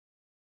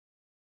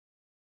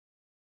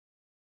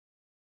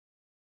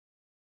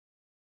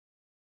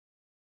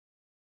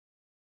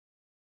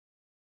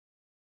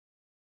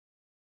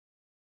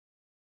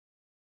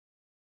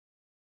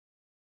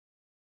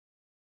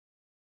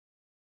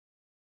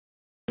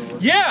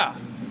Yeah,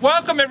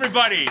 welcome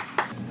everybody.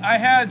 I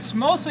had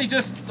mostly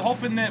just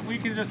hoping that we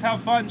could just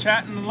have fun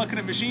chatting and looking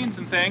at machines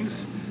and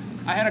things.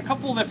 I had a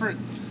couple different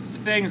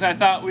things I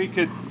thought we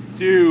could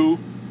do.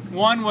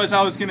 One was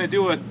I was going to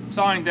do a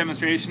sawing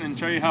demonstration and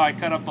show you how I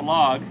cut up a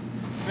log.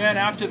 Then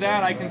after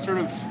that I can sort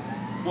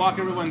of walk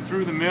everyone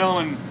through the mill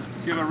and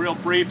give a real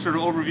brief sort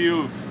of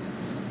overview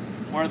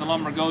of where the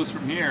lumber goes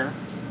from here.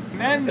 And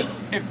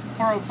then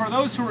for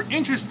those who are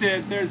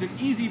interested, there's an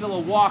easy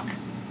little walk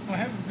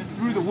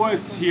through the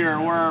woods here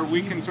where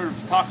we can sort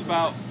of talk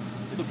about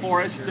the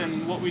forest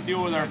and what we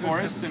do with our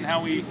forest and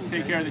how we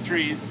take care of the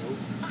trees.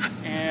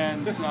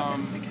 And That's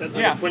like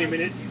yeah, a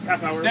 20-minute,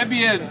 half hour. that'd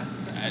be a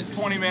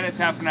 20 minutes,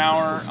 half an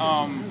hour.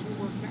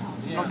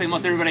 I'll say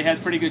most everybody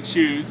has pretty good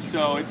shoes,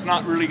 so it's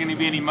not really going to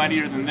be any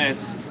muddier than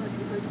this.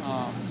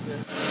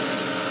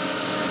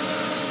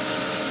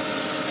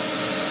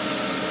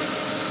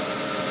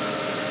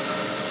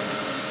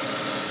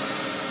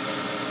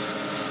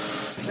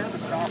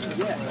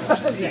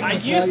 I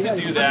used to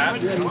do that,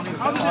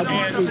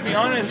 and to be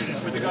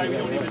honest, with the guy we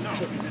don't even know,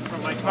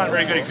 it's not a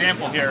very good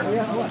example here.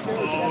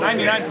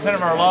 99%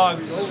 of our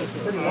logs,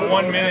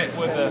 1 minute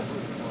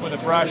with a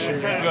brush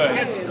and you're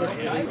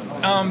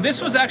good.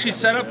 This was actually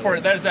set up for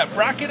it. There's that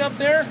bracket up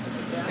there.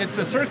 It's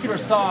a circular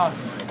saw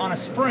on a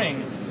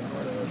spring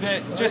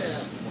that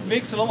just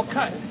makes a little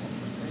cut.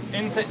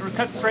 And it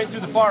cuts straight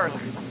through the bark,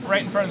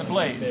 right in front of the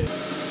blade.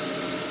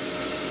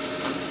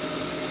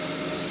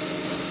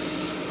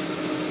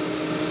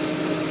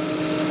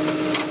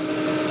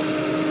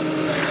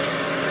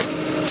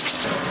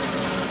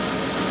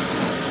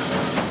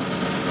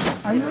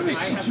 I noticed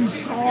that you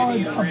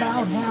sawed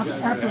about half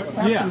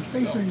after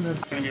facing the... There's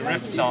going to be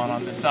rifts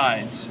on the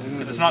sides,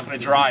 because it's not going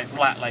to dry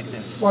flat like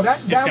this. Well,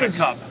 it's going to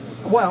cup.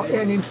 Well,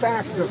 and in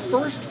fact, the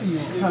first few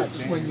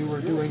cuts when you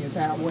were doing it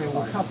that way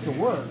were cup to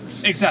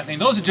works. Exactly.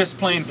 Those are just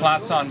plain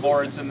flat sawn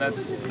boards, and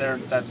that's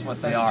what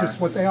they are. That's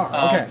just what they are.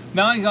 Okay.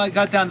 Now I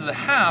got down to the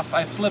half.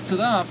 I flipped it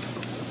up,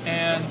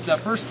 and the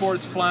first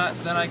board's flat.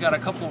 Then I got a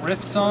couple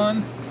rifts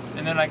on,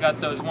 and then I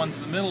got those ones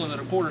in the middle that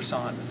are quarter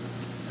sawn.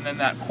 And then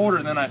that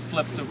quarter, then I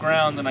flipped the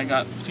ground, and I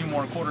got 2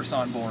 more quarter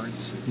sawn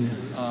boards.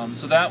 Yeah.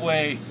 So that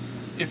way,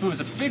 if it was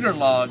a bigger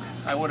log,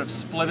 I would have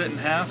split it in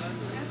half,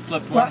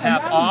 flipped one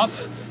half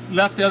off,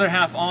 left the other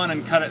half on,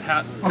 and cut it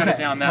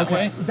down that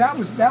way. That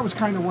was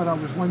kind of what I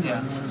was wondering.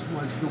 Yeah.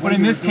 Was the way but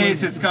in this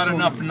case, it's got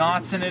enough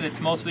knots in it. It's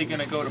mostly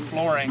going to go to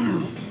flooring.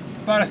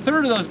 About a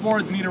third of those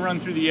boards need to run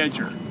through the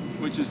edger,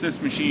 which is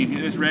this machine,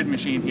 this red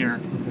machine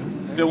here.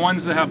 The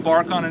ones that have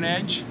bark on an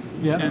edge,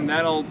 and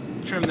that'll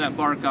trim that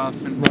bark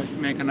off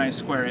and make a nice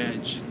square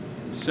edge.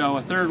 So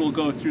a third will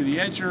go through the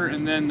edger,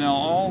 and then they'll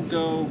all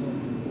go,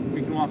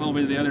 we can walk all the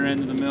way to the other end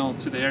of the mill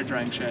to the air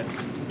drying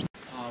sheds.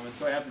 And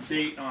so I have the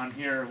date on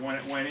here when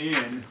it went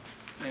in,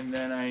 and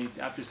then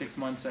after 6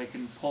 months I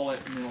can pull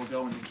it and it'll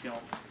go in the kiln.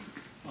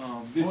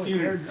 This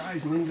unit, air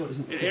dries and then goes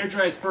in it air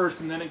dries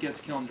first and then it gets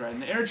kiln dried.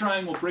 And the air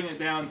drying will bring it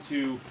down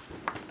to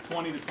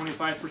 20 to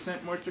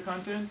 25% moisture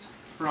content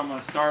from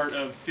a start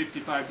of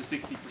 55 to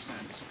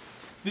 60%.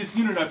 This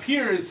unit up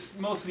here is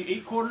mostly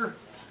 8/4,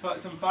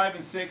 some 5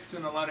 and 6,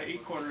 and a lot of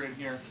 8/4 in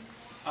here.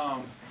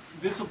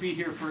 This will be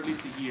here for at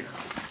least a year.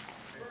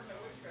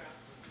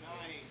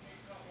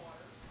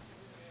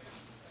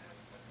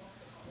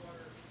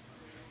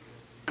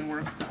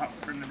 Work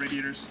for the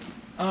radiators.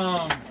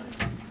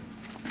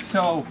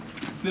 So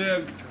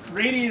the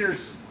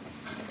radiators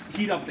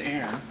heat up the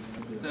air.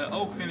 The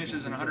oak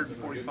finishes at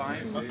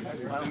 145,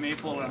 the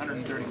maple at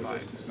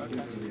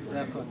 135.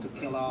 Therefore, to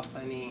kill off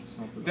any...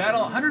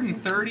 That'll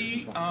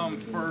 130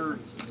 for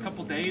a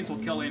couple days will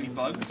kill any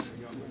bugs.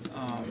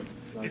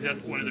 Is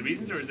that one of the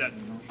reasons, or is that?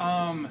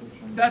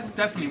 That's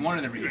definitely one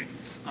of the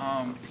reasons.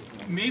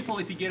 Maple,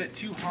 if you get it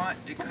too hot,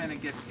 it kind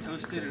of gets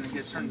toasted and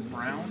it turns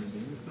brown.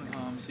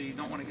 So you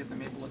don't want to get the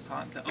maple as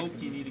hot. The oak,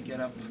 you need to get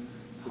up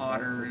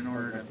hotter in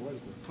order to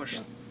push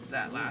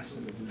that last.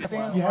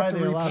 You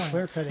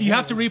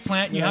have to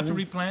replant. You have to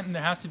replant, and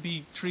there has to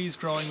be trees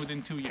growing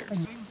within 2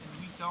 years.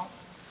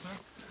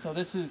 So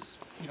this is,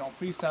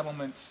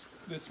 pre-settlements.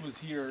 This was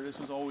here. This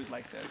was always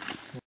like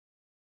this.